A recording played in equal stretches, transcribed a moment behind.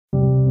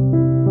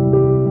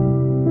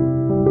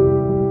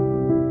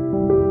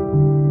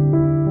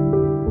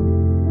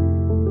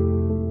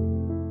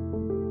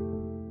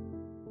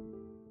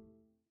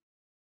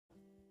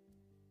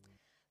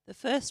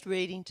first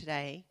reading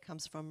today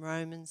comes from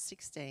Romans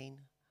 16,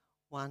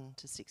 1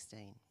 to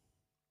 16.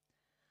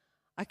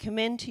 I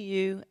commend to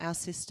you our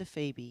sister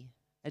Phoebe,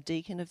 a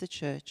deacon of the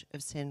church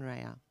of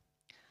Cenchreae.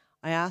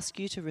 I ask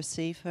you to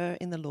receive her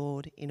in the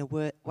Lord in a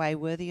way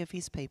worthy of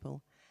his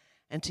people,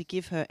 and to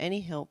give her any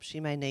help she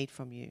may need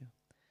from you,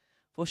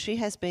 for she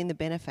has been the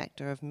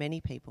benefactor of many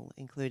people,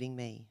 including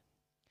me.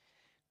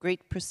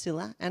 Greet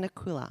Priscilla and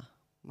Aquila,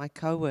 my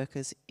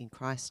co-workers in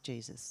Christ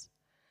Jesus.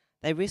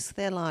 They risked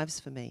their lives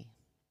for me.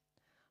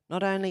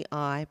 Not only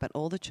I, but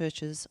all the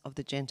churches of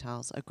the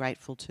Gentiles are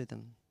grateful to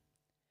them.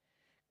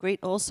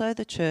 Greet also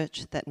the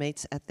church that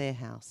meets at their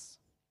house.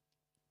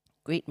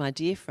 Greet my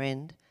dear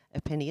friend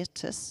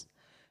Epaenetus,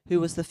 who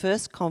was the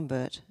first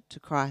convert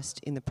to Christ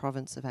in the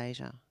province of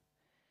Asia.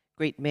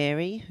 Greet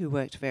Mary, who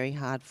worked very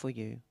hard for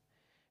you.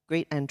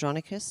 Greet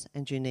Andronicus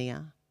and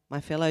Junia, my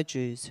fellow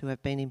Jews who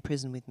have been in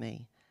prison with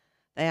me.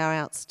 They are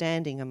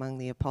outstanding among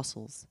the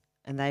apostles,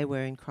 and they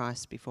were in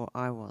Christ before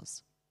I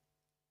was.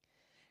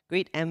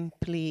 Greet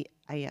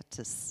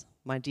Ampliatus,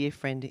 my dear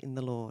friend in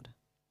the Lord.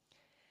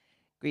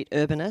 Greet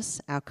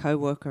Urbanus, our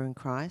co-worker in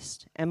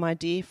Christ, and my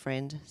dear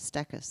friend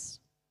Stachys.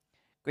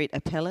 Greet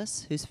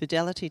Apelles, whose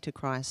fidelity to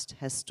Christ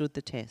has stood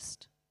the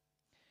test.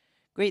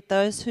 Greet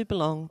those who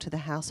belong to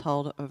the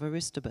household of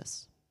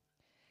Aristobulus.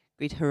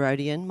 Greet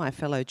Herodion, my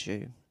fellow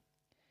Jew.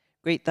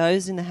 Greet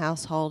those in the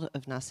household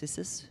of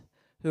Narcissus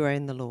who are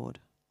in the Lord.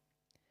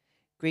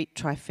 Greet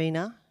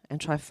Tryphena and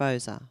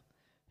Tryphosa,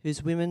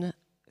 whose women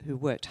who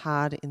worked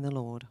hard in the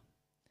Lord.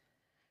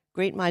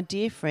 Greet my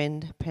dear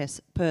friend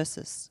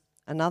Persis,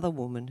 another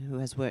woman who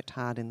has worked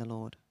hard in the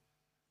Lord.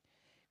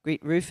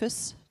 Greet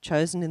Rufus,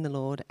 chosen in the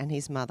Lord, and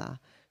his mother,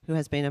 who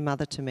has been a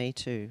mother to me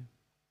too.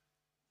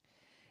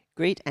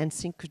 Greet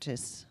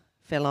Asyncritus,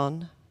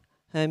 Phelon,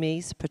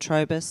 Hermes,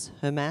 Patrobas,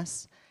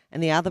 Hermas,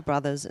 and the other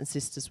brothers and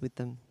sisters with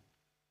them.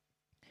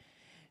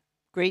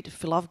 Greet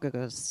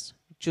Philologus,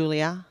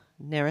 Julia,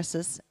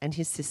 Nereus and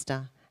his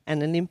sister,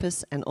 and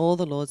Olympus and all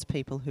the Lord's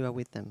people who are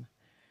with them.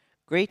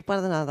 Greet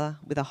one another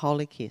with a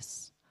holy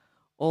kiss.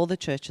 All the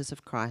churches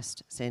of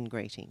Christ send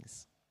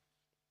greetings.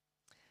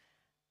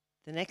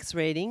 The next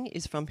reading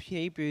is from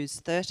Hebrews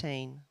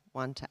 13,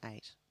 1 to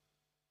 8.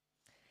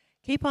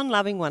 Keep on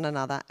loving one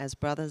another as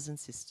brothers and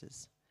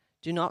sisters.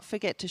 Do not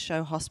forget to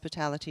show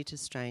hospitality to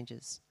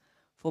strangers,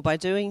 for by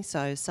doing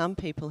so, some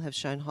people have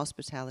shown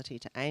hospitality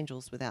to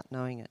angels without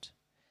knowing it.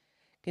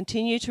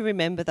 Continue to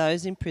remember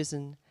those in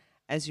prison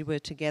as you were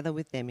together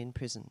with them in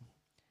prison,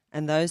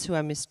 and those who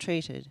are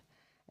mistreated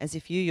as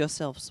if you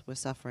yourselves were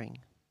suffering.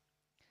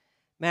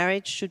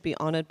 Marriage should be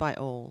honoured by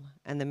all,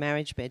 and the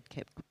marriage bed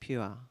kept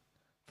pure.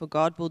 For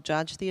God will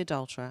judge the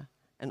adulterer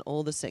and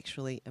all the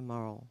sexually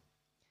immoral.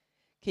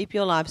 Keep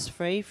your lives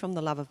free from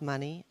the love of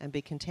money and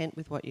be content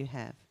with what you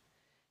have,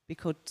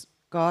 because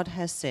God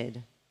has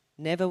said,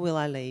 "Never will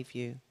I leave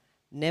you,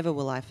 never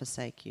will I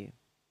forsake you."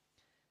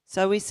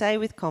 So we say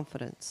with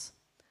confidence,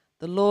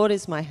 "The Lord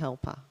is my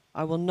helper,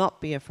 I will not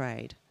be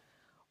afraid.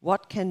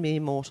 What can mere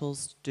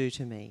mortals do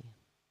to me?"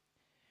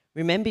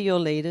 Remember your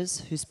leaders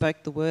who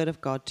spoke the word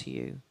of God to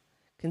you.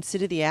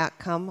 Consider the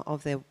outcome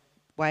of their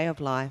way of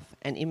life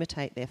and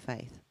imitate their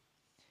faith.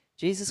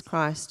 Jesus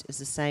Christ is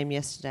the same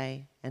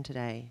yesterday and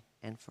today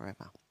and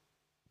forever.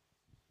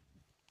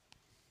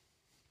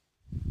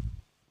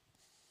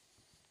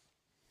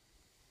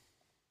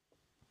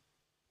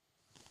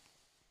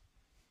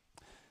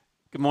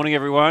 Good morning,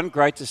 everyone.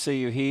 Great to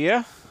see you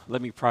here.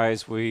 Let me pray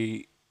as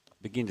we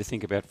begin to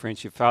think about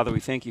friendship. Father,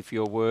 we thank you for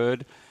your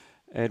word,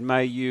 and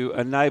may you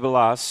enable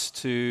us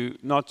to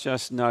not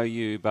just know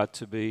you, but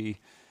to be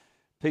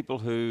people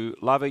who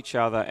love each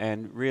other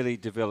and really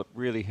develop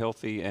really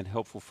healthy and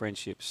helpful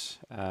friendships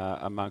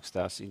amongst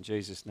us. In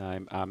Jesus'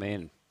 name,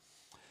 amen.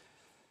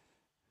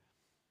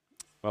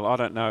 Well, I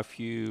don't know if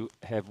you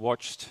have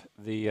watched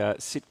the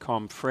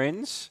sitcom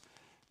Friends.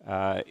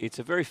 It's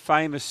a very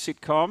famous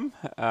sitcom,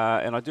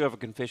 and I do have a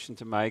confession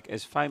to make.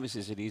 As famous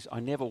as it is, I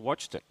never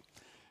watched it.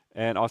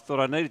 And I thought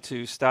I needed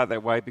to start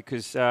that way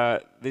because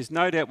there's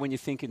no doubt when you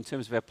think in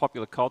terms of our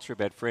popular culture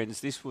about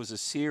Friends, this was a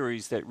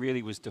series that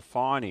really was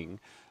defining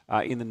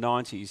in the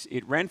 90s.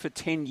 It ran for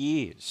 10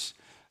 years.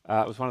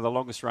 It was one of the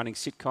longest running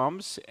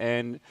sitcoms,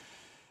 and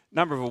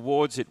number of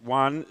awards it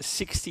won,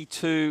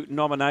 62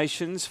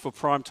 nominations for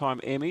Primetime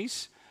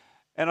Emmys.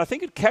 And I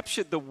think it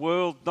captured the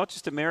world, not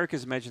just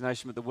America's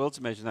imagination, but the world's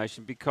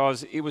imagination,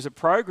 because it was a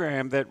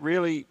program that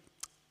really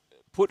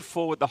put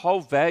forward the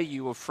whole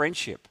value of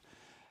friendship.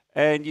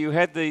 And you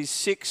had these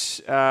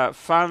six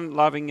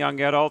fun-loving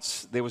young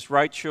adults. There was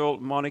Rachel,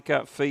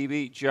 Monica,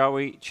 Phoebe,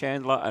 Joey,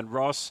 Chandler, and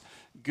Ross.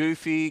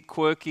 Goofy,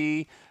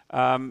 quirky,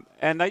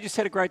 and they just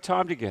had a great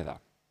time together.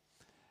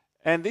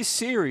 And this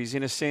series,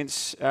 in a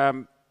sense,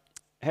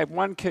 had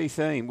one key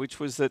theme, which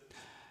was that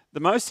the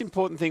most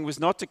important thing was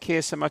not to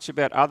care so much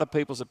about other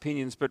people's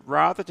opinions, but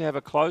rather to have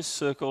a close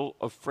circle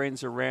of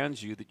friends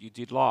around you that you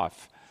did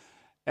life.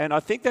 And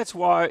I think that's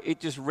why it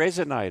just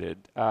resonated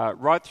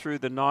right through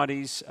the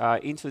 90s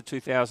into the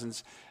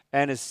 2000s.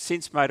 and has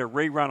since made a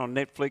rerun on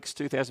Netflix.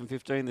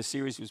 2015, the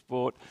series was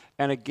bought,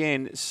 and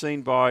again,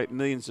 seen by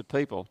millions of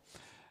people.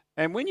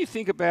 And when you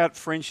think about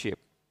friendship,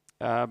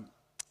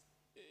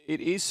 it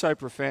is so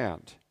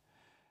profound.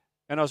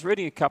 And I was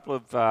reading a couple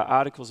of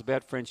articles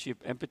about friendship,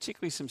 and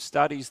particularly some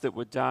studies that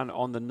were done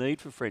on the need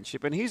for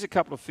friendship. And here's a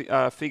couple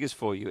of figures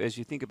for you as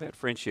you think about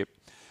friendship.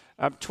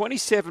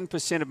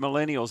 27% of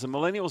millennials, and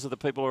millennials are the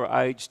people who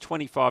are aged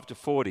 25 to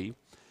 40,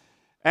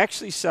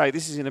 actually say,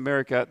 this is in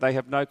America, they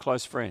have no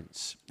close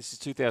friends. This is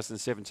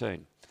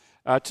 2017.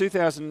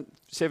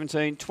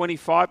 2017,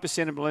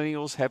 25% of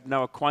millennials have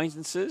no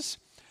acquaintances,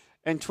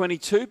 and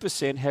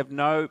 22% have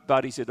no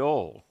buddies at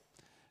all.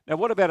 Now,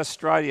 what about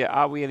Australia?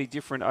 Are we any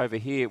different over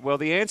here? Well,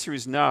 the answer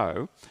is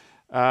no.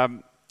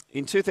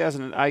 In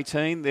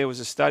 2018, there was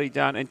a study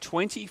done, and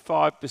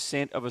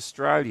 25% of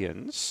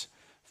Australians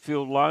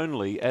feel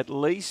lonely at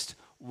least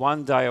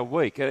one day a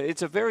week.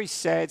 It's a very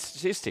sad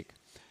statistic.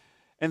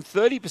 And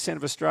 30%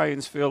 of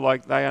Australians feel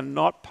like they are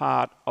not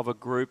part of a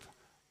group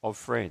of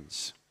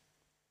friends.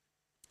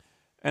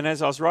 And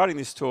as I was writing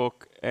this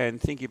talk and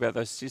thinking about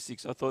those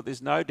statistics, I thought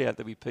there's no doubt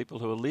there'll be people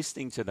who are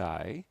listening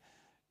today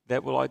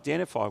that will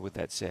identify with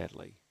that,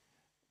 sadly,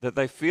 that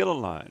they feel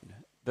alone,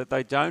 that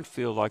they don't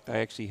feel like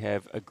they actually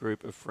have a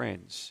group of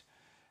friends.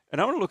 And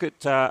I want to look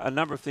at a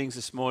number of things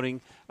this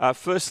morning.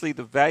 Firstly,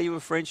 the value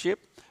of friendship.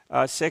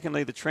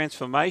 Secondly, the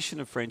transformation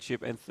of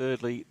friendship. And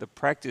thirdly, the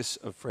practice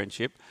of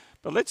friendship.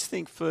 But let's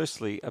think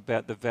firstly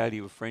about the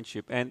value of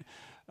friendship. And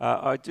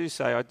I do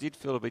say I did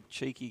feel a bit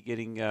cheeky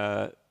getting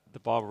the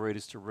Bible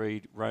readers to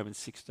read Romans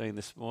 16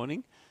 this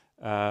morning.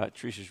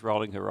 Trisha's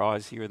rolling her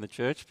eyes here in the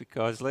church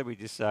because, let me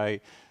just say,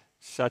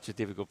 such a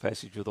difficult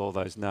passage with all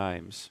those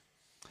names.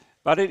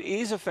 But it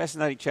is a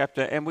fascinating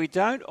chapter, and we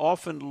don't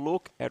often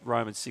look at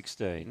Romans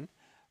 16.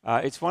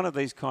 It's one of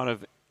these kind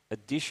of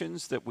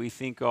additions that we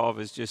think of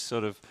as just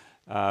sort of,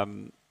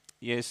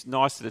 yes,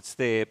 nice that it's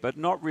there, but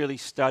not really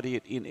study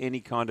it in any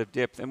kind of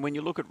depth. And when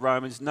you look at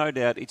Romans, no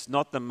doubt it's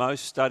not the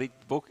most studied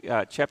book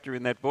chapter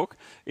in that book,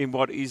 in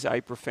what is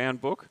a profound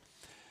book.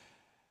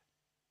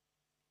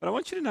 But I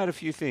want you to note a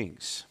few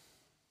things.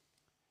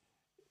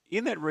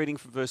 In that reading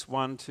from verse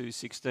 1 to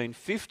 16,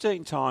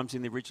 15 times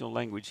in the original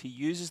language, he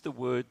uses the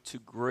word to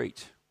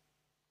greet.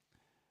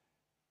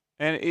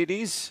 And it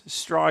is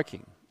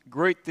striking.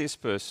 Greet this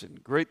person,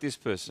 greet this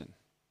person.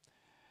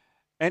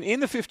 And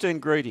in the 15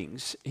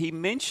 greetings, he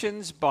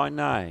mentions by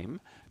name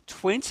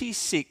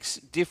 26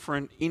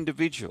 different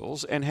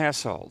individuals and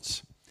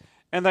households.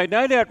 And they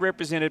no doubt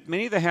represented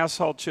many of the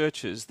household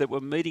churches that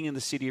were meeting in the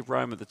city of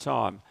Rome at the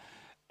time.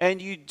 And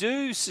you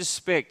do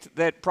suspect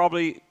that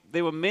probably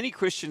there were many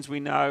Christians we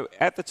know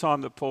at the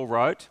time that Paul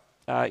wrote,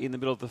 in the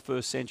middle of the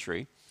first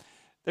century,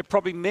 that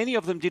probably many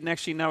of them didn't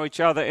actually know each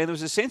other, and there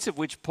was a sense of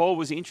which Paul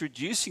was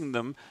introducing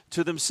them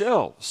to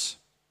themselves.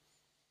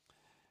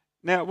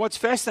 Now, what's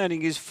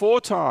fascinating is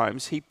 4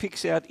 times he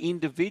picks out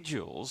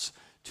individuals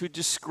to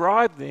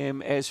describe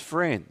them as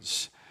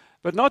friends.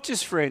 But not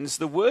just friends,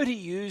 the word he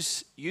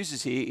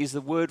uses here is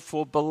the word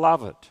for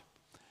beloved.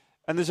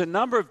 And there's a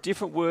number of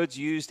different words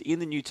used in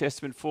the New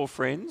Testament for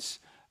friends.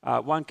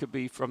 One could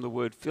be from the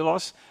word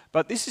philos,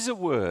 but this is a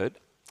word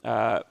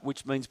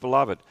which means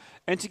beloved.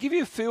 And to give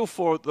you a feel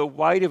for the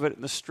weight of it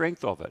and the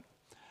strength of it,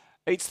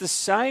 it's the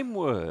same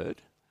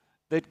word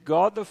that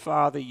God the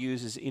Father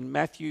uses in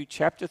Matthew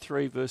chapter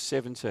 3, verse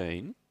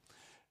 17,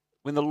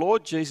 when the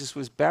Lord Jesus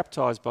was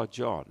baptized by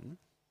John,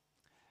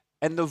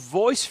 and the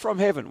voice from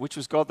heaven, which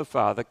was God the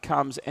Father,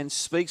 comes and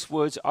speaks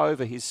words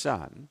over his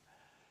Son,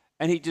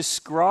 and he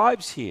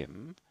describes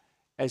him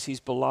as his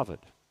beloved.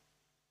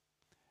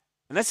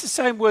 And that's the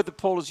same word that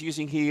Paul is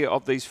using here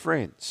of these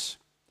friends.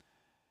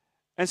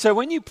 And so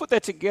when you put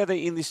that together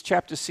in this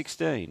chapter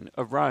 16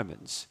 of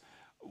Romans,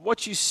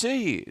 what you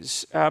see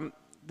is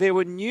there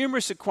were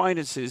numerous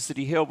acquaintances that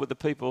he held with the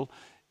people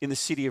in the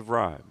city of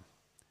Rome.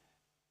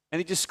 And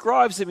he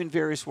describes them in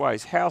various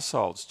ways: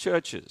 households,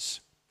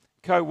 churches,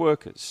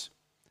 co-workers.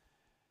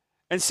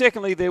 And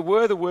secondly, there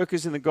were the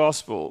workers in the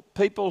gospel,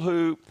 people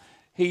who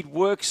he'd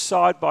worked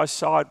side by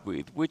side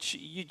with, which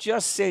you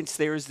just sense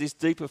there is this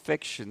deep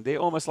affection. They're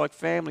almost like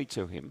family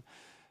to him.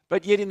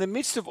 But yet in the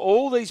midst of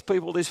all these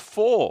people, there's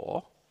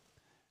 4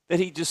 that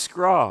he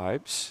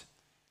describes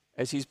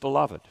as his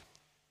beloved.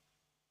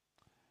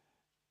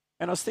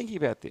 And I was thinking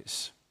about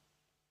this.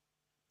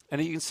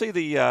 And you can see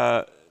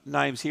the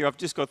names here. I've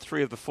just got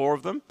 3 of the 4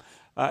 of them.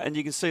 And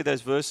you can see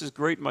those verses.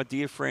 Greet my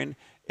dear friend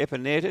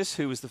Epaenetus,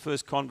 who was the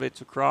first convert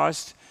to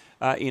Christ.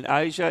 In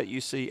Asia, you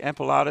see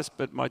Ampliatus,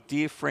 but my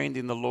dear friend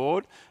in the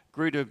Lord.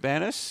 Greet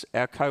Urbanus,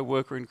 our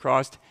co-worker in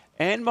Christ,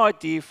 and my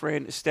dear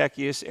friend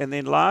Stachys. And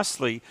then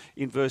lastly,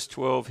 in verse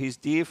 12, his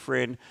dear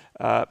friend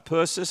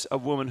Persis, a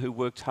woman who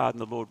worked hard in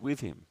the Lord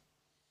with him.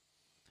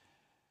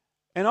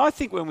 And I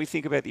think when we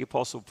think about the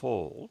Apostle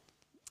Paul,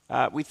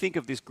 we think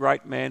of this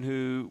great man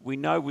who we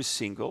know was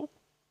single,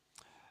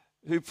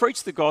 who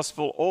preached the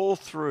gospel all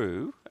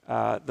through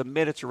the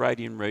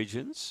Mediterranean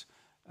regions,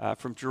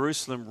 from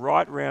Jerusalem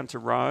right round to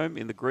Rome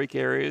in the Greek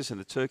areas and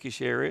the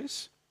Turkish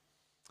areas.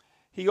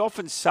 He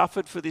often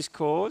suffered for this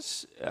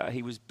cause.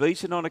 He was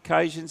beaten on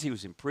occasions. He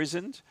was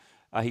imprisoned.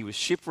 He was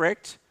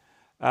shipwrecked.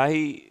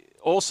 He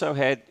also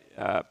had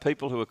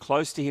people who were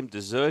close to him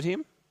desert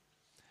him.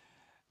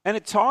 And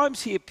at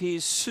times he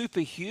appears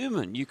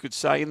superhuman, you could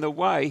say, in the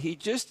way he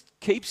just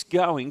keeps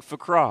going for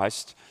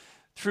Christ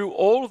through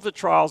all of the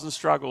trials and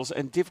struggles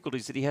and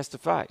difficulties that he has to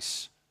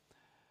face.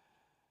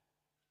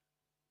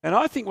 And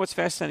I think what's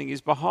fascinating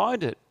is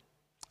behind it,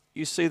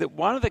 you see that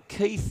one of the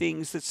key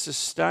things that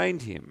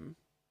sustained him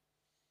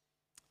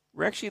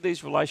were actually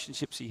these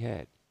relationships he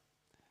had.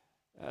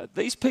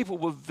 These people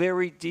were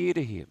very dear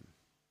to him.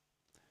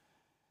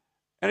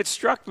 And it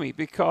struck me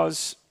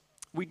because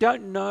we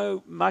don't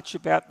know much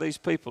about these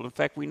people. In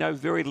fact, we know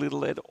very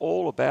little at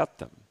all about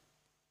them.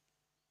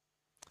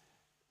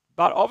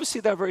 But obviously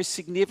they're very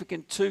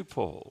significant to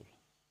Paul,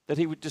 that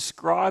he would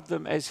describe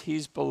them as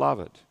his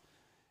beloved,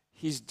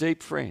 his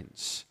deep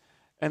friends.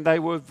 And they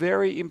were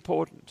very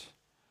important.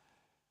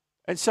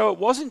 And so it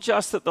wasn't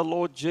just that the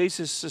Lord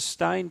Jesus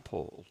sustained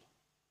Paul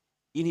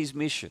in his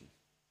mission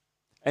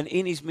and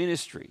in his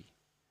ministry.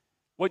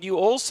 What you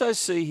also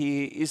see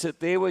here is that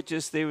there was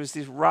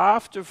this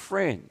raft of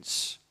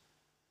friends,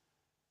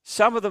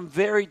 some of them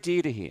very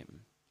dear to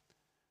him,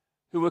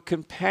 who were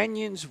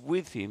companions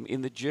with him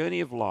in the journey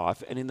of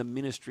life and in the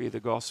ministry of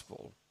the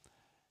gospel.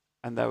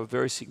 And they were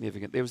very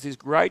significant. There was this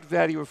great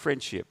value of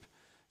friendship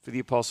for the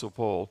Apostle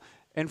Paul.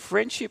 And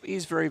friendship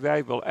is very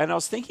valuable. And I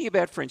was thinking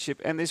about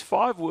friendship, and there's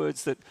 5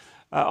 words that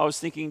I was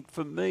thinking,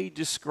 for me,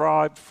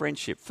 describe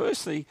friendship.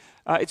 Firstly,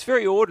 it's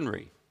very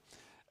ordinary.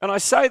 And I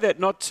say that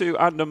not to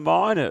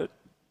undermine it,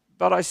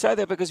 but I say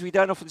that because we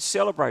don't often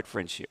celebrate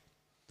friendship.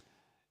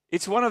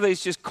 It's one of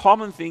these just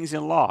common things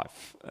in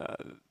life.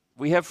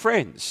 We have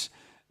friends.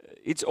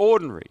 It's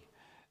ordinary.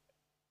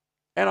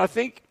 And I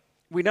think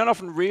we don't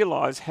often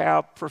realise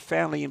how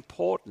profoundly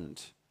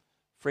important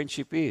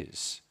friendship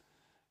is,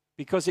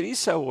 because it is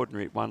so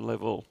ordinary at one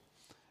level.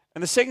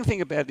 And the second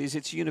thing about it is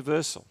it's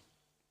universal.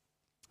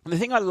 And the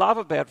thing I love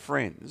about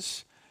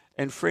friends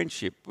and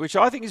friendship, which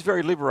I think is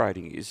very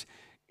liberating, is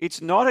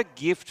it's not a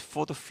gift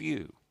for the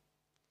few.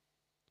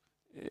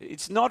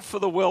 It's not for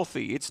the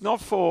wealthy. It's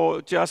not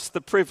for just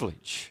the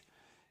privileged.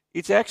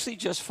 It's actually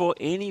just for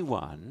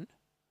anyone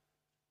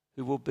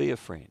who will be a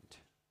friend,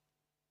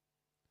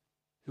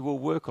 who will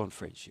work on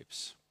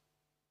friendships.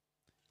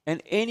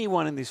 And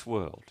anyone in this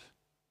world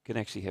can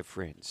actually have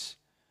friends.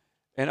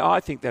 And I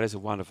think that is a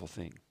wonderful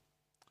thing.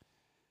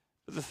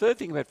 But the third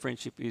thing about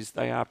friendship is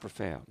they are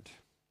profound.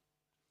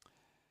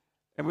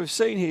 And we've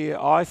seen here,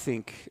 I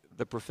think,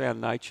 the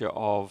profound nature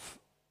of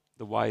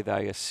the way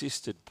they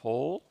assisted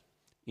Paul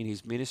in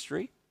his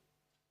ministry.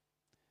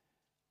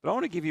 But I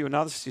want to give you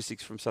another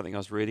statistics from something I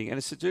was reading, and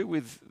it's to do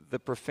with the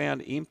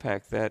profound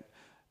impact that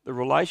the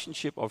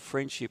relationship of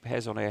friendship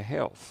has on our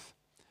health.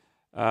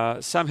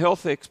 Some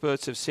health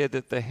experts have said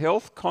that the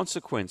health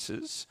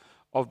consequences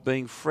of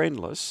being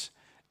friendless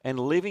and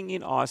living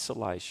in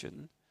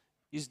isolation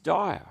is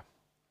dire.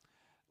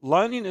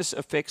 Loneliness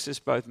affects us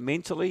both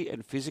mentally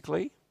and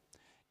physically.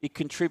 It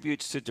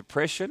contributes to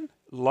depression,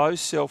 low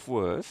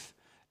self-worth,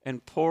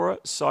 and poorer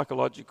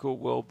psychological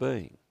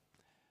well-being.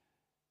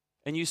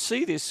 And you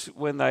see this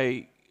when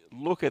they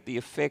look at the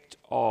effect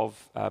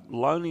of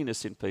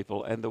loneliness in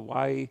people and the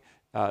way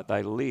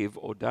they live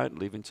or don't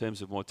live in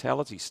terms of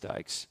mortality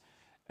stakes.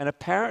 And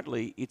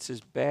apparently it's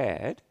as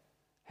bad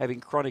having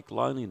chronic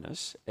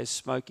loneliness as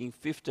smoking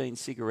 15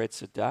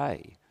 cigarettes a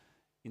day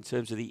in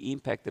terms of the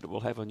impact that it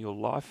will have on your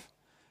life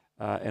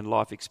and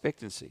life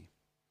expectancy.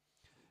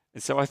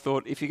 And so I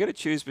thought, if you're going to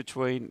choose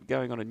between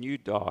going on a new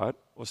diet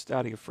or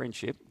starting a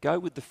friendship, go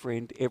with the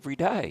friend every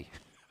day.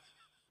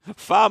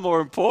 Far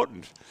more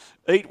important.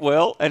 Eat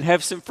well and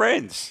have some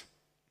friends.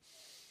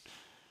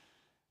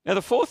 Now,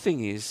 the fourth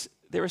thing is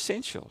they're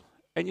essential.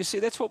 And you see,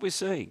 that's what we're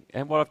seeing.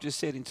 And what I've just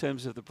said in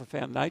terms of the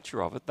profound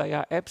nature of it, they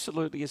are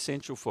absolutely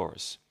essential for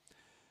us.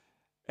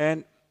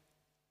 And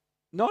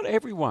not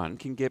everyone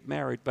can get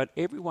married, but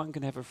everyone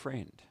can have a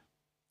friend.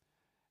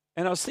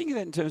 And I was thinking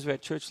that in terms of our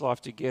church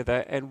life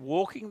together and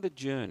walking the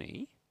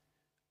journey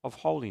of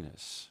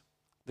holiness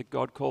that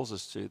God calls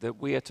us to,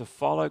 that we are to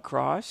follow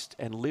Christ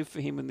and live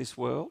for him in this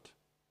world.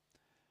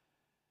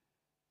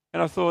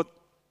 And I thought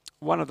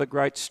one of the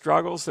great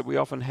struggles that we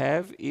often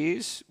have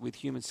is with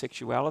human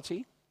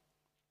sexuality.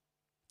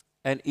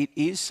 And it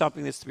is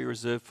something that's to be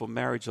reserved for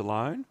marriage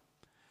alone.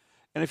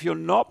 And if you're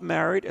not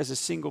married as a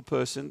single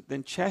person,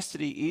 then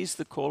chastity is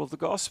the call of the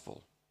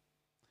gospel.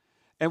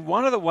 And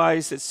one of the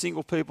ways that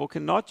single people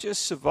can not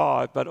just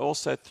survive but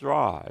also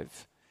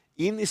thrive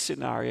in this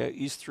scenario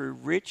is through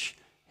rich,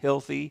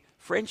 healthy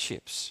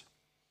friendships.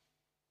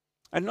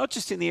 And not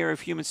just in the area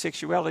of human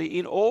sexuality,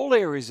 in all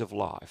areas of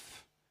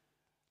life.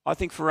 I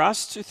think for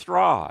us to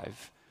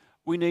thrive,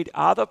 we need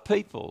other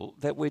people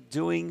that we're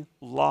doing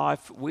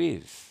life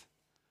with.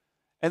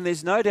 And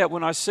there's no doubt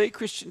when I see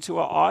Christians who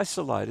are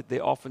isolated,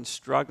 they're often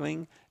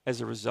struggling as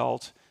a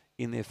result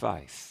in their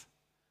faith.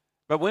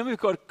 But when we've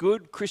got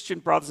good Christian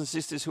brothers and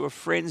sisters who are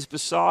friends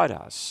beside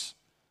us,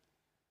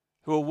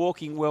 who are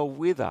walking well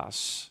with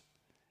us,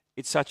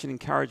 it's such an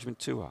encouragement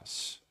to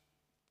us.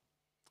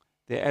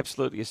 They're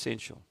absolutely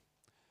essential.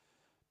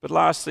 But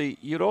lastly,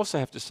 you'd also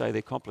have to say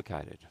they're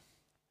complicated.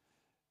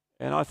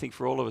 And I think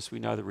for all of us, we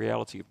know the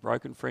reality of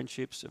broken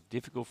friendships, of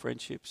difficult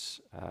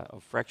friendships,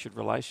 of fractured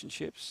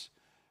relationships.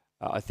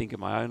 I think in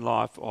my own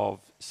life of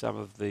some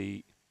of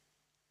the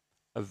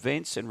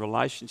events and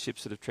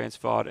relationships that have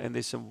transpired, and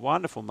there's some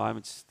wonderful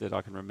moments that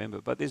I can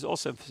remember, but there's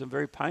also some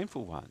very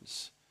painful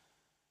ones.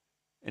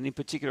 And in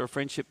particular, a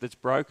friendship that's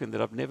broken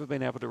that I've never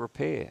been able to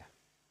repair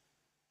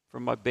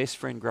from my best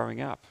friend growing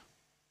up.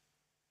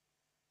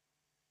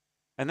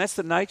 And that's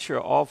the nature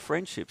of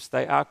friendships.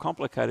 They are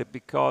complicated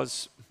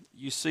because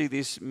you see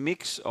this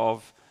mix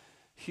of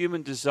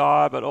human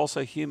desire but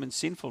also human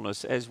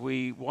sinfulness as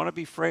we want to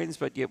be friends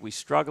but yet we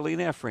struggle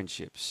in our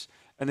friendships.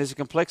 And there's a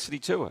complexity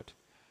to it.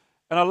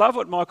 And I love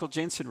what Michael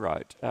Jensen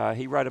wrote.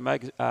 He wrote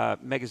a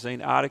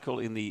magazine article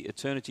in the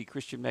Eternity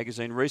Christian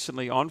magazine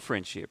recently on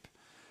friendship.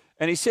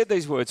 And he said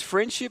these words: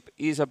 "Friendship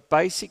is a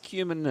basic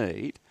human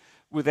need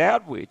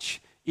without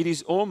which it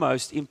is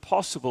almost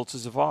impossible to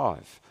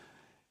survive."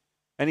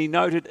 And he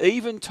noted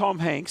even Tom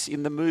Hanks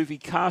in the movie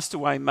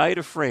Castaway made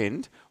a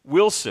friend,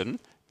 Wilson,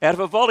 out of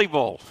a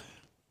volleyball.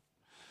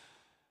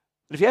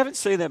 If you haven't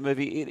seen that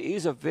movie, it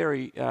is a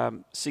very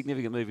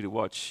significant movie to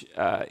watch.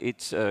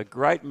 It's a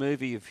great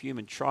movie of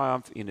human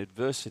triumph in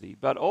adversity,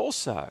 but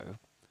also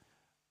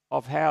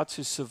of how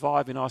to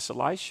survive in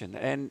isolation.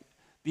 And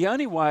the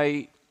only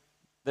way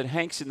that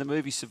Hanks in the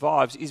movie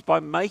survives is by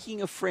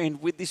making a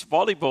friend with this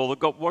volleyball that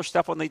got washed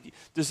up on the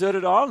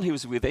deserted island he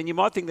was with. And you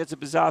might think that's a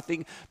bizarre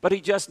thing, but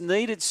he just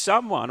needed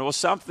someone or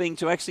something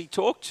to actually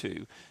talk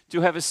to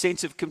have a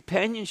sense of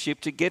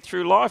companionship to get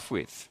through life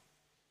with.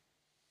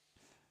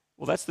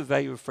 Well, that's the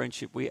value of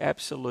friendship. We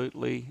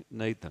absolutely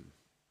need them.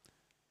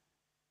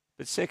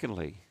 But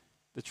secondly,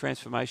 the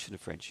transformation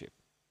of friendship.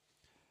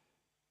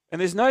 And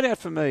there's no doubt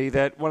for me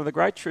that one of the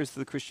great truths of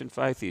the Christian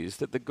faith is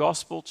that the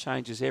gospel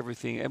changes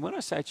everything. And when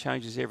I say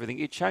changes everything,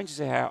 it changes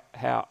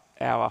how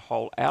our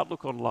whole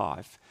outlook on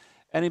life.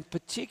 And in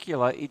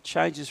particular, it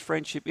changes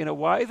friendship in a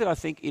way that I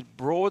think it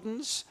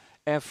broadens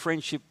our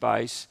friendship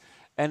base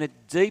and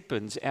it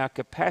deepens our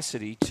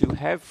capacity to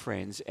have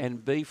friends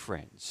and be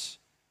friends.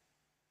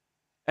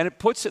 And it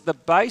puts at the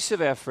base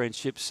of our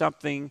friendship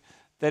something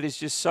that is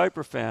just so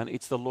profound.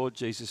 It's the Lord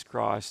Jesus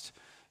Christ,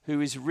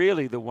 who is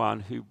really the one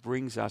who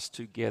brings us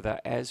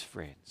together as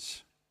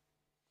friends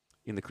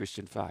in the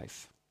Christian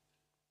faith.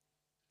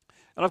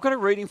 And I've got a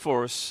reading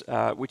for us,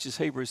 which is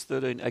Hebrews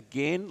 13.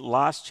 Again,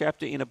 last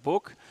chapter in a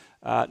book,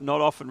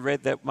 not often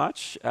read that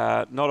much,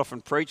 not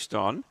often preached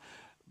on,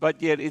 but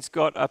yet it's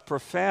got a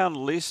profound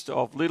list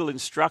of little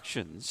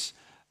instructions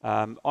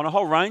on a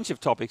whole range of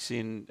topics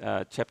in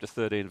chapter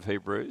 13 of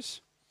Hebrews.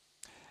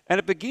 And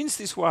it begins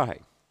this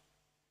way: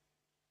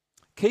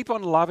 keep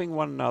on loving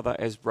one another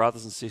as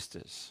brothers and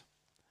sisters.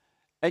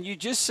 And you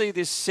just see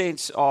this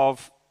sense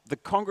of the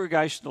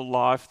congregational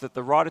life that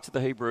the writer to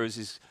the Hebrews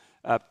is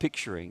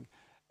picturing.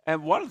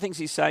 And one of the things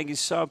he's saying is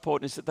so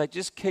important is that they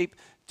just keep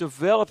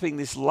developing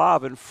this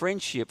love and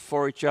friendship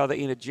for each other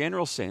in a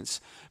general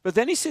sense. But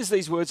then he says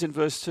these words in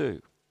verse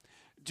 2.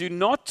 Do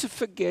not to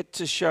forget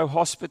to show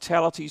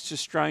hospitality to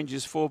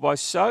strangers, for by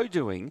so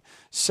doing,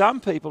 some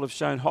people have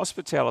shown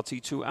hospitality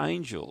to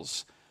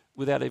angels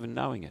without even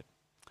knowing it.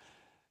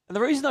 And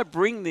the reason I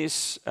bring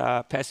this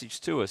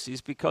passage to us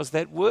is because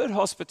that word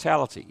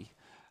hospitality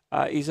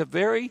is a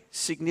very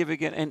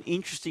significant and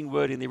interesting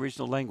word in the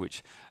original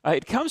language.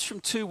 It comes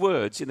from two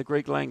words in the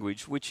Greek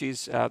language, which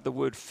is the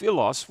word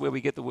philos, where we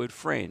get the word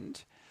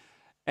friend,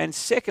 and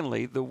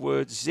secondly, the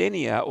word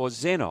xenia or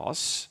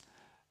xenos,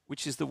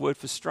 which is the word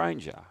for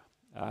stranger.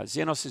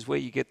 Xenos is where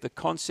you get the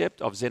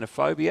concept of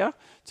xenophobia,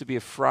 to be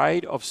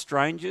afraid of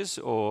strangers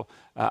or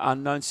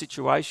unknown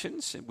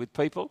situations with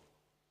people.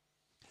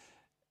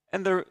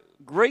 And the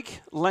Greek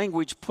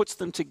language puts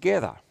them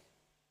together.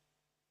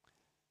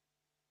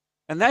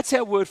 And that's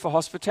our word for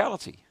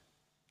hospitality.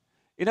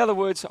 In other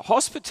words,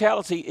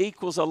 hospitality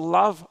equals a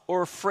love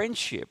or a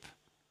friendship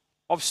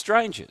of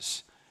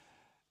strangers.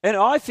 And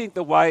I think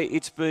the way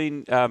it's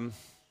been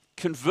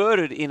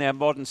converted in our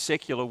modern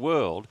secular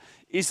world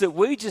is that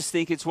we just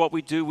think it's what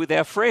we do with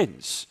our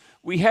friends.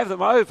 We have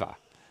them over.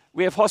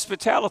 We have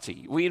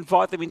hospitality. We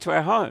invite them into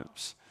our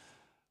homes.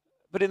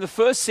 But in the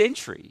first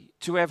century,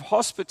 to have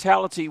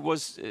hospitality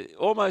was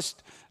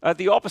almost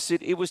the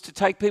opposite. It was to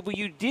take people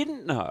you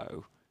didn't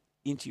know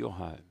into your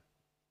home.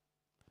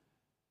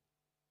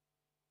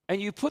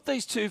 And you put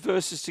these two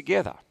verses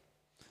together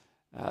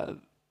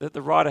that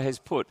the writer has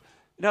put.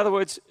 In other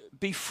words,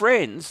 be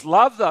friends,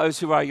 love those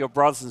who are your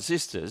brothers and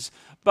sisters,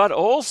 but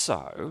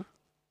also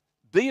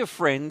be a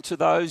friend to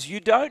those you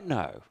don't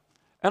know.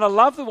 And I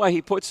love the way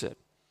he puts it,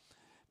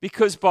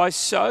 because by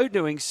so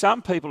doing,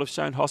 some people have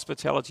shown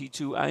hospitality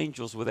to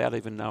angels without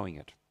even knowing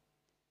it.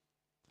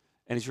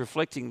 And he's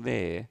reflecting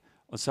there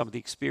on some of the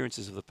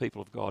experiences of the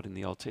people of God in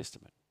the Old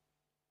Testament.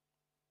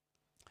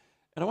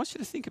 And I want you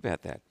to think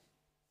about that.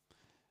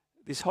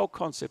 This whole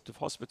concept of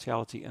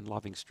hospitality and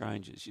loving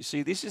strangers. You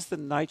see, this is the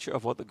nature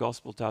of what the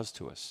gospel does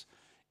to us.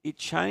 it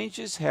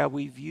changes how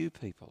we view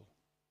people.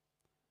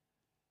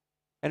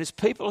 And as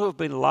people who have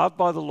been loved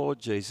by the Lord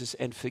Jesus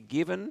and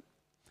forgiven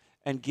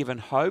and given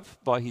hope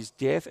by his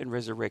death and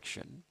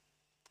resurrection,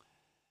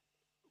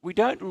 we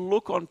don't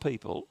look on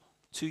people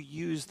to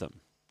use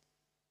them.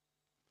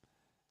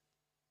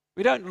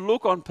 We don't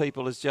look on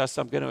people as just,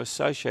 I'm going to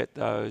associate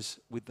those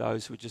with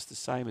those who are just the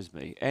same as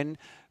me. And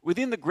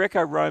within the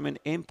Greco-Roman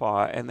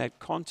Empire and that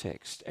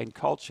context and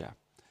culture,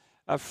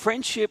 a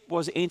friendship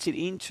was entered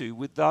into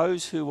with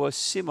those who were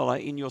similar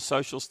in your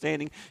social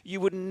standing. You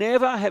would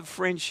never have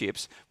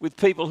friendships with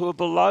people who are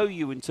below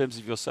you in terms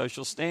of your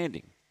social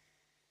standing.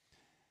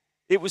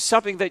 It was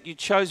something that you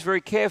chose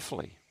very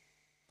carefully.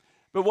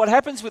 But what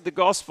happens with the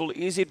gospel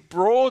is it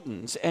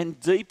broadens and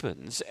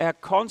deepens our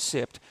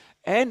concept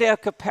and our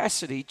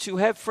capacity to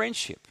have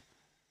friendship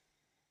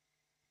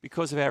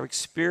because of our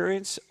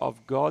experience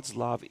of God's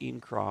love in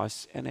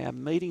Christ and our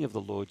meeting of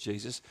the Lord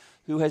Jesus,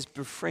 who has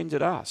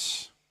befriended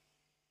us.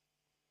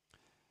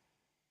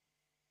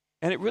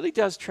 And it really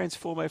does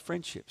transform our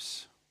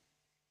friendships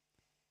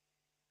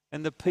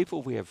and the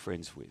people we have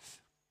friends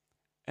with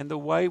and the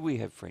way we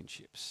have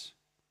friendships.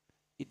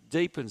 It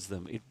deepens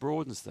them, it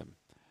broadens them.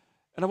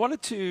 And I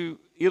wanted to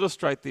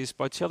illustrate this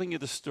by telling you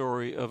the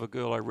story of a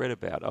girl I read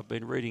about. I've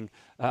been reading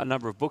a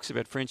number of books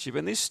about friendship,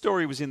 and this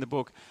story was in the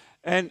book.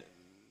 And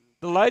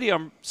the lady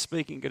I'm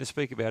going to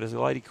speak about is a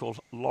lady called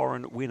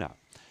Lauren Winner.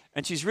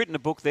 And she's written a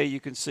book there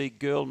you can see,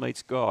 Girl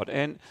Meets God.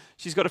 And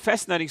she's got a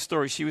fascinating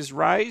story. She was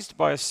raised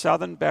by a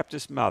Southern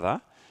Baptist mother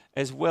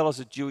as well as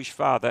a Jewish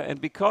father. And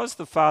because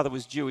the father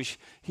was Jewish,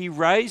 he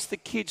raised the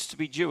kids to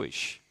be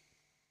Jewish.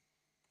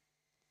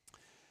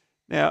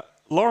 Now,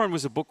 Lauren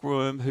was a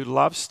bookworm who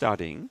loved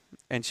studying,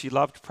 and she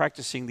loved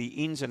practicing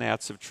the ins and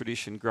outs of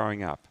tradition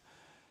growing up.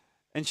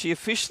 And she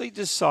officially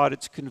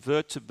decided to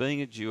convert to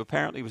being a Jew.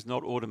 Apparently it was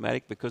not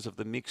automatic because of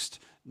the mixed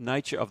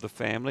nature of the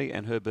family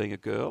and her being a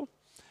girl.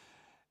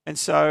 And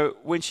so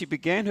when she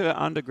began her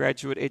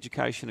undergraduate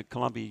education at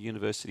Columbia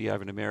University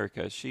over in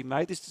America, she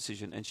made this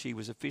decision and she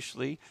was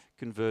officially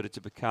converted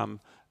to become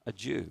a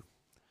Jew.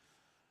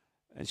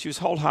 And she was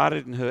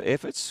wholehearted in her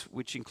efforts,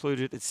 which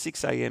included at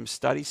 6 a.m.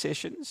 study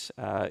sessions.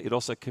 It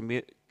also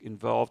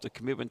involved a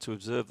commitment to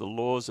observe the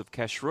laws of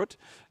kashrut.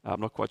 I'm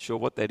not quite sure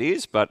what that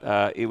is, but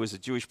it was a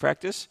Jewish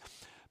practice.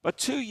 But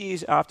 2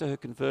 years after her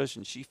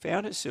conversion, she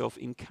found herself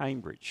in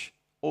Cambridge,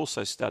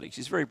 also studying.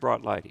 She's a very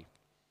bright lady.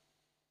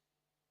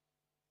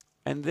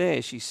 And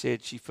there, she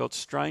said, she felt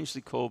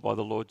strangely called by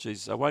the Lord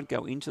Jesus. I won't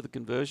go into the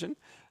conversion,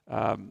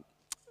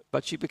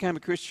 but she became a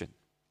Christian.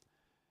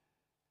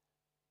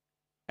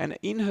 And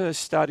in her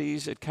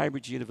studies at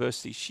Cambridge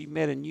University, she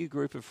met a new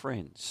group of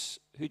friends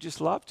who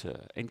just loved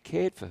her and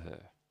cared for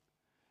her.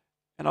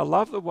 And I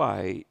love the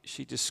way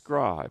she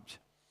described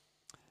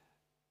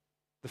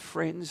the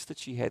friends that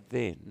she had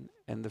then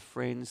and the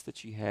friends that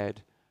she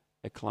had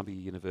at Columbia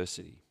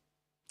University.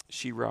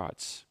 She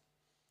writes,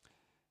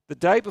 "The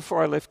day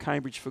before I left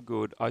Cambridge for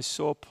good, I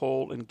saw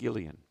Paul and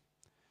Gillian,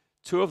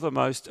 two of the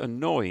most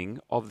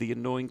annoying of the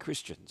annoying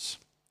Christians,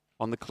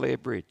 on the Clare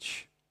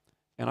Bridge,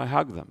 and I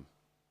hugged them.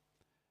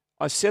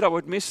 I said I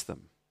would miss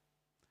them.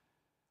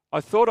 I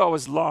thought I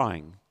was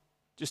lying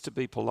just to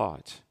be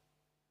polite,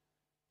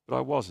 but I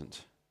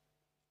wasn't.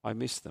 I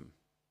miss them.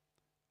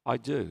 I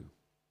do.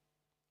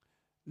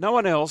 No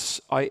one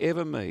else I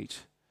ever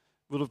meet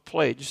will have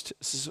pledged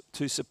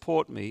to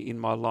support me in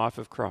my life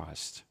of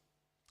Christ,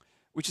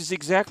 which is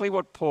exactly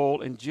what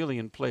Paul and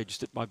Gillian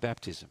pledged at my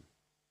baptism.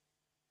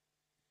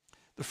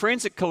 The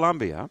friends at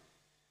Columbia,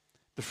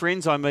 the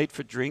friends I meet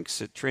for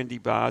drinks at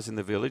trendy bars in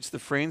the village, the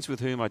friends with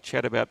whom I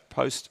chat about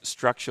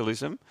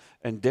post-structuralism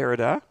and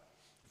Derrida,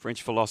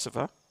 French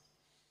philosopher,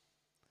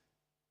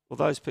 well,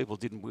 those people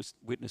didn't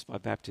witness my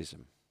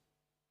baptism.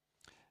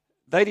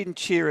 They didn't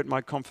cheer at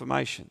my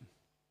confirmation.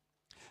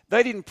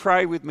 They didn't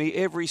pray with me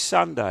every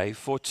Sunday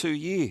for 2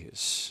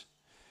 years.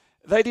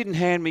 They didn't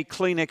hand me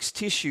Kleenex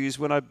tissues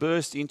when I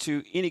burst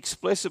into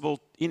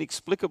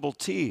inexplicable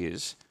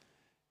tears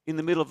in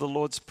the middle of the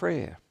Lord's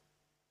Prayer.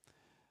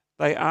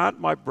 They aren't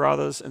my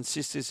brothers and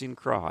sisters in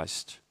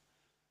Christ.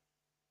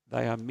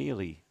 They are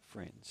merely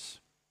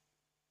friends."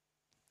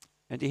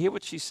 And do you hear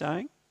what she's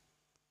saying?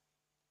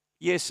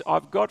 Yes,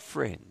 I've got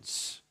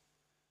friends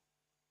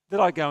that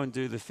I go and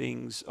do the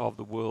things of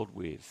the world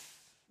with,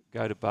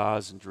 go to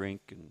bars and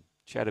drink and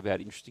chat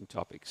about interesting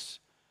topics.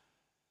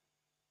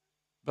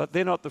 But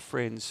they're not the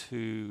friends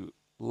who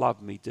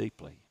love me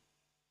deeply,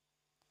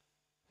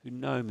 who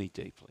know me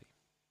deeply,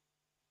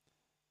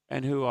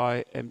 and who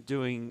I am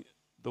doing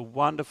the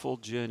wonderful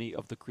journey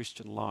of the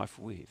Christian life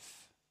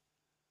with.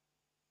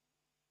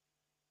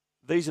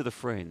 These are the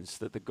friends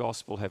that the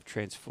gospel have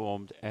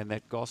transformed, and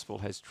that gospel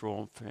has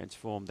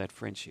transformed that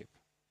friendship.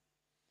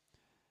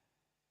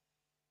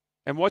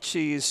 And what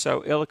she is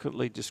so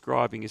eloquently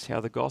describing is how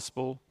the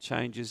gospel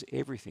changes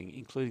everything,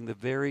 including the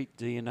very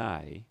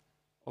DNA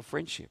of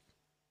friendship.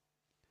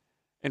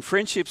 And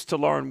friendships to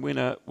Lauren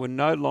Winner were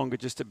no longer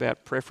just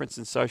about preference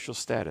and social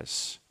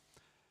status,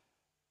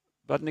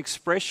 but an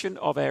expression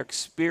of our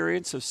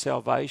experience of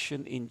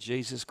salvation in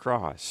Jesus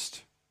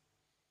Christ.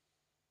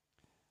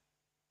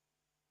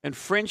 And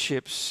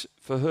friendships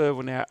for her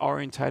were now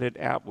orientated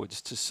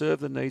outwards to serve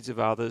the needs of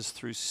others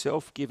through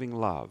self-giving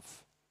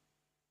love,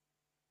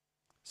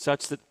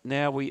 such that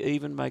now we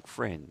even make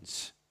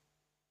friends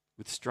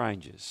with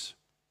strangers,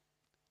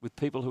 with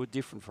people who are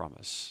different from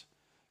us,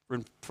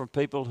 from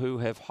people who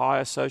have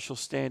higher social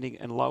standing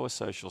and lower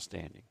social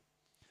standing,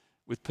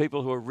 with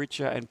people who are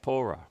richer and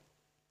poorer,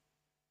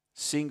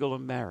 single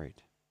and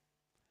married.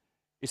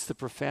 It's the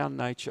profound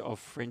nature of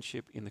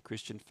friendship in the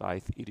Christian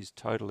faith. It is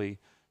totally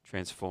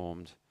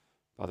transformed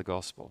by the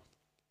gospel.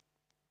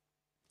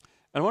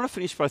 And I want to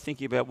finish by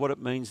thinking about what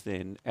it means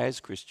then, as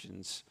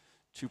Christians,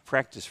 to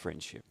practice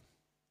friendship.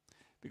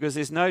 Because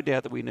there's no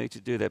doubt that we need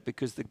to do that,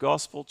 because the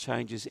gospel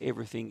changes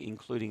everything,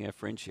 including our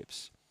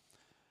friendships.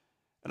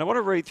 And I want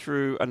to read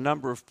through a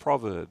number of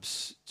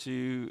proverbs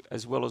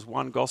as well as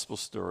one gospel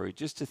story,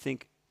 just to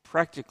think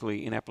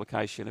practically in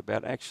application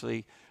about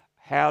actually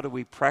how do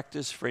we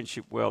practice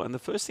friendship well. And the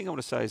first thing I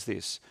want to say is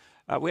this.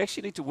 We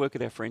actually need to work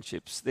at our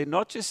friendships. They're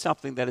not just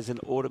something that is an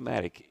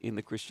automatic in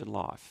the Christian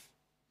life.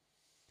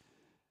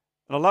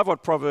 And I love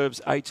what Proverbs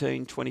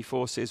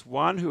 18:24 says,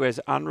 "One who has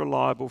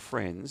unreliable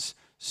friends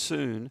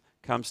soon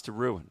comes to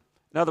ruin."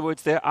 In other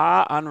words, there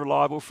are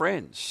unreliable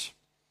friends.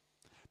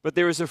 But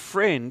there is a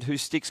friend who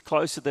sticks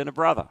closer than a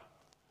brother.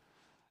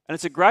 And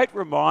it's a great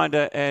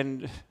reminder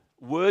and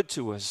word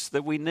to us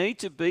that we need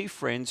to be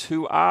friends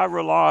who are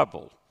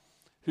reliable,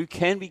 who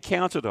can be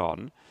counted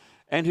on,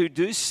 and who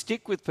do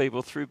stick with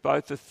people through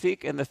both the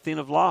thick and the thin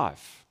of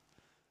life,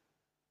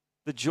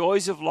 the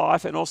joys of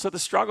life and also the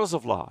struggles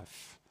of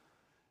life.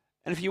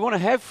 And if you want to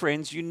have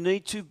friends, you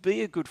need to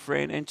be a good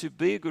friend. And to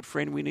be a good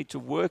friend, we need to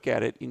work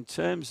at it in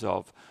terms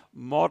of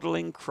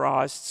modeling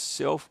Christ's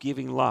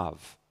self-giving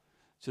love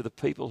to the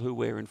people who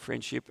we're in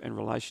friendship and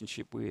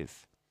relationship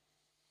with.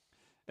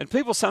 And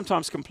people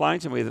sometimes complain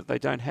to me that they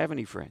don't have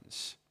any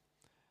friends.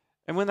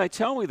 And when they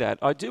tell me that,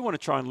 I do want to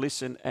try and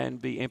listen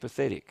and be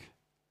empathetic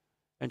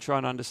and try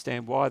and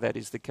understand why that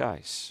is the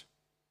case.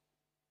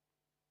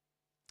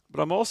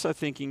 But I'm also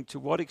thinking, to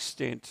what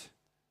extent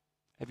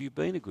have you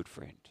been a good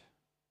friend?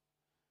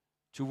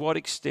 To what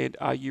extent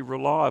are you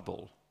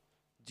reliable?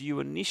 Do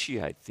you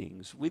initiate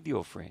things with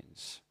your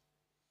friends?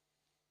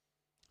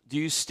 Do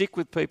you stick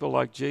with people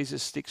like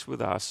Jesus sticks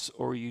with us,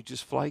 or are you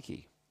just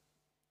flaky?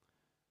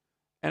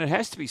 And it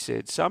has to be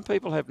said, some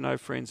people have no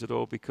friends at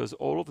all because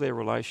all of their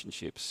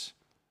relationships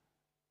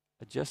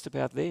are just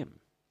about them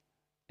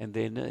and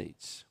their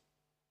needs.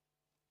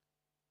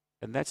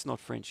 And that's not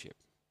friendship.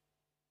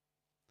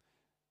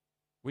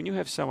 When you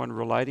have someone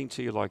relating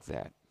to you like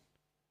that,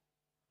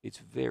 it's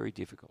very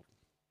difficult.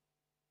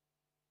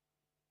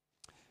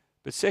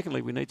 But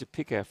secondly, we need to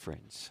pick our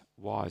friends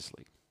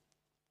wisely.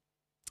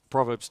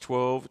 Proverbs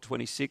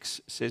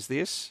 12:26 says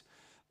this,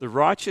 "The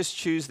righteous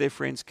choose their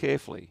friends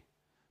carefully,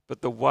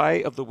 but the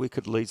way of the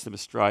wicked leads them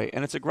astray."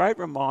 And it's a great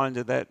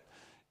reminder that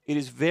it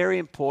is very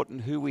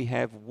important who we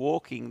have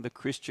walking the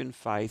Christian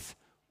faith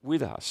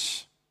with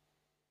us.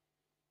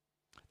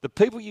 The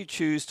people you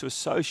choose to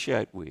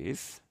associate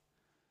with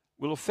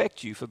will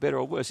affect you for better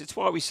or worse. It's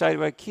why we say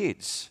to our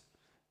kids,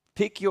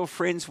 pick your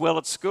friends well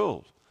at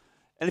school.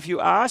 And if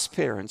you ask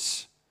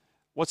parents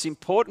what's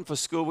important for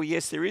school, well,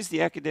 yes, there is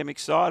the academic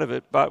side of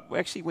it, but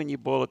actually when you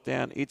boil it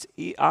down, it's,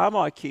 are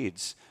my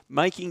kids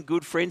making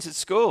good friends at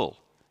school?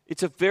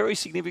 It's a very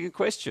significant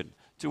question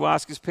to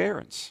ask as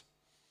parents.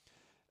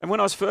 And when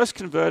I was first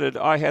converted,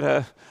 I had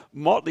a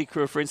motley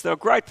crew of friends. They were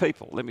great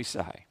people, let me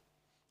say.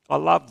 I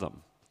loved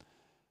them.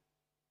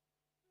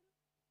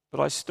 But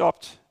I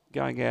stopped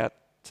going out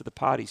to the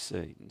party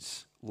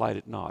scenes late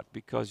at night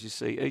because, you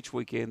see, each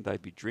weekend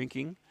they'd be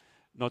drinking.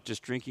 Not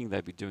just drinking,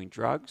 they'd be doing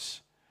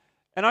drugs.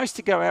 And I used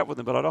to go out with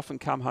them, but I'd often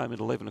come home at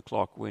 11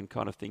 o'clock when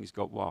kind of things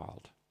got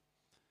wild.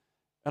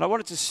 And I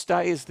wanted to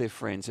stay as their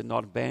friends and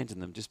not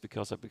abandon them just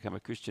because I'd become a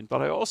Christian.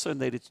 But I also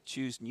needed to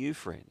choose new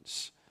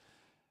friends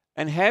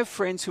and have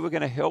friends who were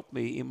going to help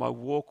me in my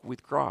walk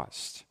with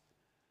Christ.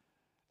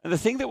 And the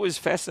thing that was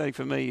fascinating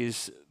for me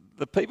is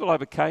the people I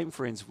became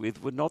friends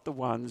with were not the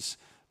ones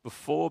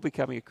before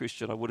becoming a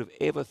Christian I would have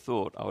ever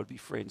thought I would be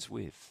friends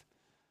with,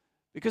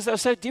 because they were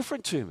so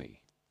different to me.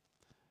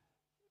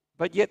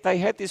 But yet they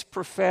had this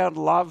profound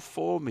love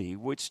for me,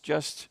 which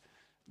just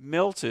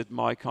melted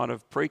my kind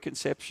of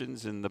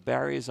preconceptions and the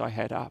barriers I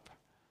had up.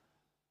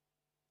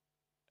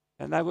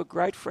 And they were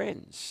great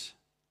friends.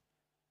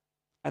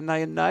 And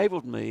they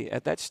enabled me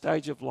at that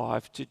stage of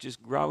life to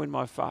just grow in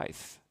my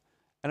faith.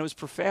 And it was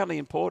profoundly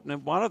important.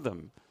 And one of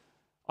them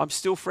I'm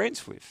still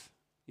friends with.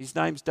 His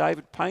name's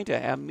David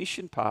Painter, our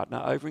mission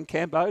partner over in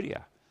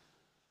Cambodia.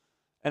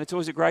 And it's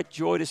always a great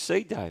joy to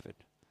see David.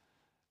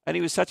 And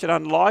he was such an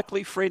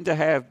unlikely friend to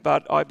have,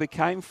 but I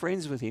became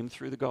friends with him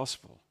through the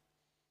gospel.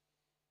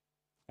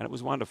 And it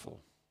was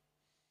wonderful.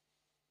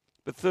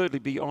 But thirdly,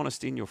 be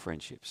honest in your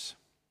friendships.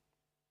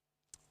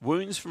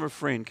 Wounds from a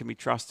friend can be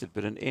trusted,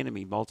 but an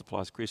enemy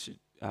multiplies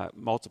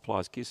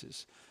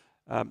kisses.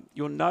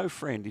 You're no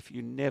friend if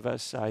you never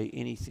say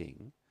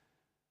anything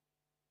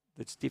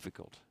that's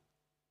difficult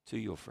to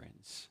your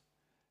friends.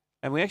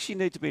 And we actually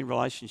need to be in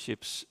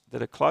relationships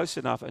that are close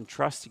enough and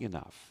trusting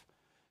enough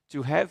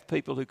to have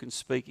people who can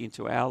speak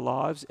into our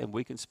lives and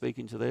we can speak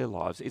into their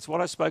lives. It's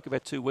what I spoke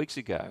about 2 weeks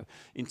ago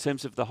in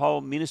terms of the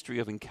whole ministry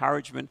of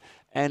encouragement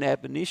and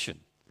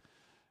admonition.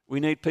 We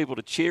need people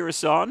to cheer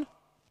us on,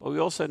 but we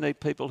also need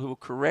people who will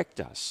correct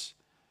us.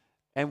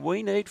 And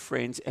we need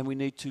friends, and we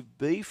need to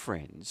be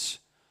friends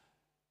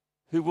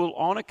who will,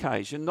 on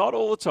occasion, not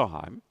all the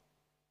time,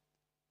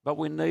 but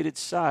when needed,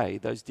 say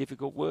those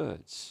difficult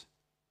words.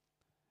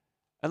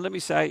 And let me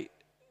say,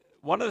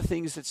 one of the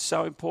things that's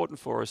so important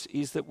for us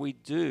is that we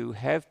do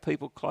have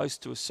people close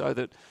to us so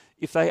that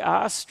if they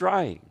are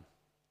straying,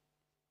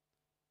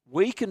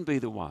 we can be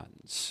the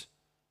ones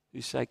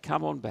who say,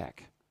 come on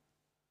back.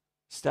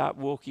 Start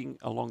walking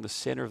along the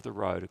center of the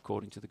road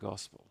according to the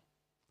gospel.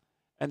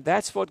 And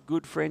that's what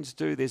good friends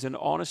do. There's an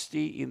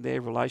honesty in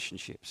their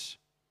relationships.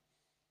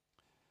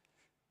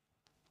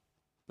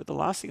 But the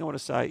last thing I want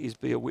to say is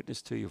be a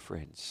witness to your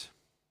friends.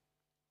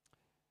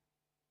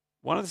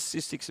 One of the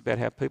statistics about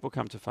how people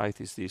come to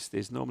faith is this: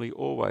 there's normally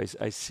always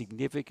a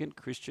significant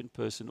Christian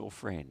person or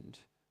friend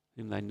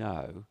whom they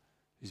know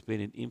who's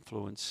been an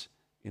influence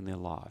in their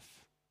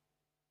life.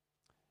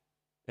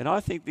 And I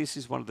think this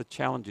is one of the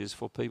challenges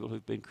for people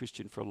who've been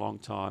Christian for a long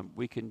time.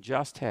 We can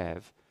just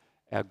have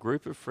our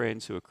group of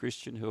friends who are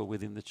Christian who are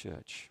within the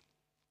church.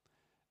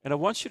 And I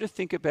want you to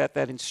think about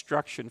that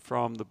instruction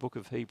from the book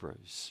of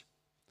Hebrews.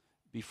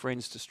 Be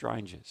friends to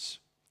strangers.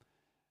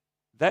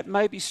 That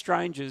may be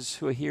strangers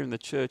who are here in the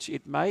church.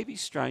 It may be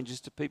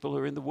strangers to people who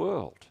are in the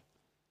world.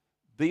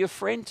 Be a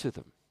friend to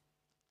them.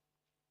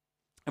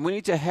 And we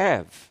need to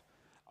have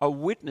a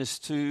witness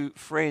to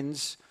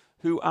friends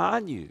who are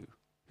new,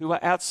 who are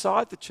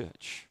outside the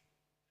church.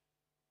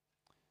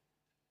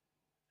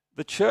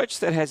 The church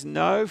that has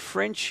no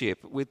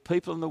friendship with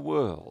people in the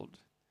world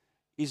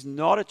is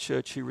not a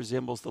church who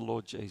resembles the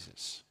Lord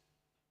Jesus.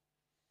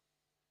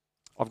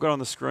 I've got on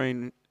the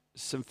screen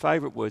some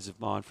favourite words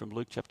of mine from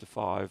Luke chapter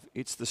 5.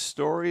 It's the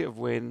story of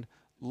when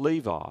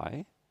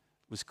Levi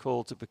was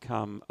called to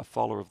become a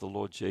follower of the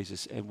Lord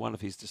Jesus and one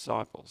of his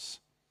disciples.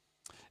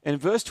 And in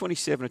verse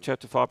 27 of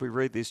chapter 5, we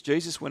read this: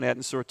 Jesus went out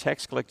and saw a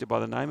tax collector by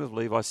the name of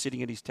Levi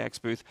sitting at his tax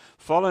booth.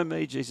 Follow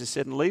me, Jesus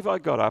said. And Levi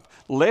got up,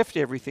 left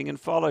everything and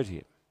followed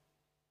him.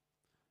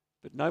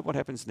 But note what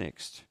happens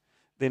next.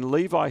 Then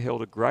Levi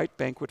held a great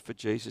banquet for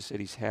Jesus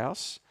at his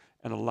house,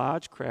 and a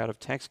large crowd of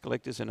tax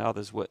collectors and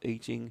others were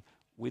eating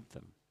with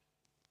them.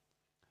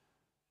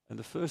 And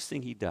the first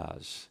thing he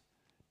does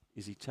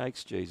is he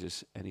takes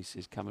Jesus and he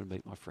says, come and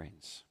meet my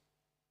friends.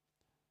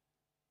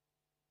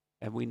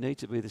 And we need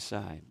to be the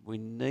same. We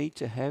need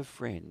to have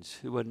friends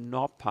who are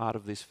not part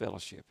of this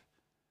fellowship,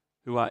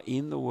 who are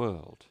in the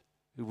world,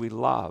 who we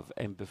love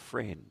and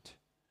befriend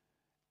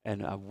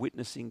and are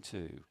witnessing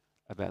to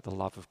about the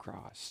love of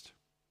Christ.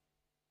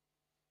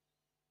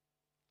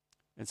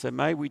 And so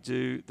may we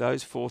do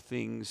those 4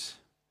 things.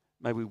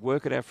 May we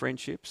work at our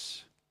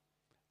friendships.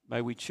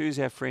 May we choose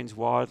our friends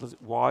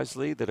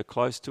wisely that are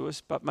close to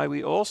us, but may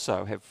we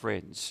also have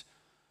friends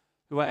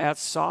who are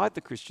outside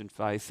the Christian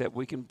faith that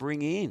we can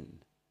bring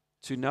in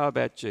to know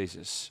about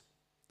Jesus.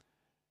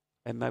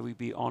 And may we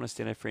be honest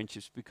in our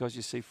friendships, because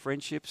you see,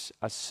 friendships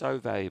are so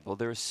valuable.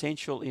 They're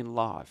essential in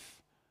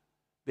life.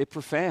 They're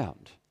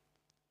profound.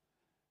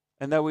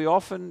 And though we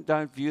often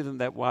don't view them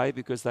that way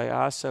because they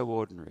are so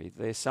ordinary,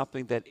 they're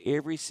something that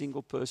every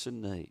single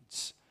person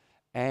needs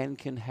and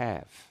can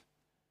have.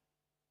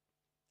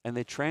 And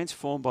they're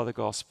transformed by the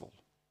gospel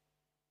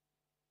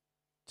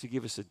to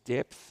give us a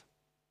depth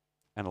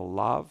and a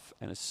love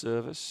and a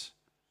service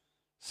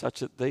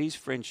such that these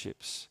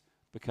friendships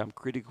become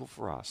critical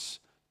for us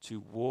to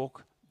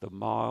walk the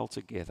mile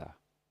together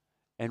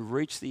and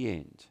reach the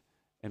end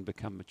and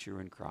become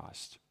mature in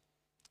Christ.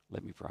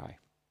 Let me pray.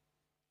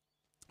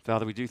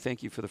 Father, we do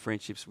thank you for the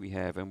friendships we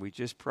have, and we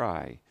just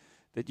pray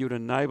that you would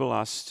enable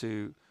us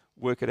to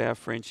work at our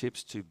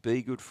friendships, to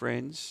be good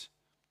friends,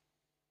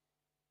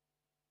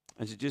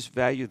 and to just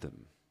value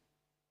them.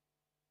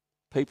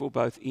 People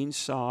both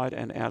inside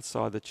and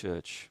outside the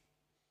church.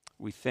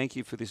 We thank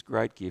you for this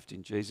great gift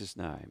in Jesus'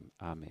 name.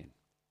 Amen.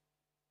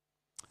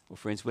 Well,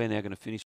 friends, we're now going to finish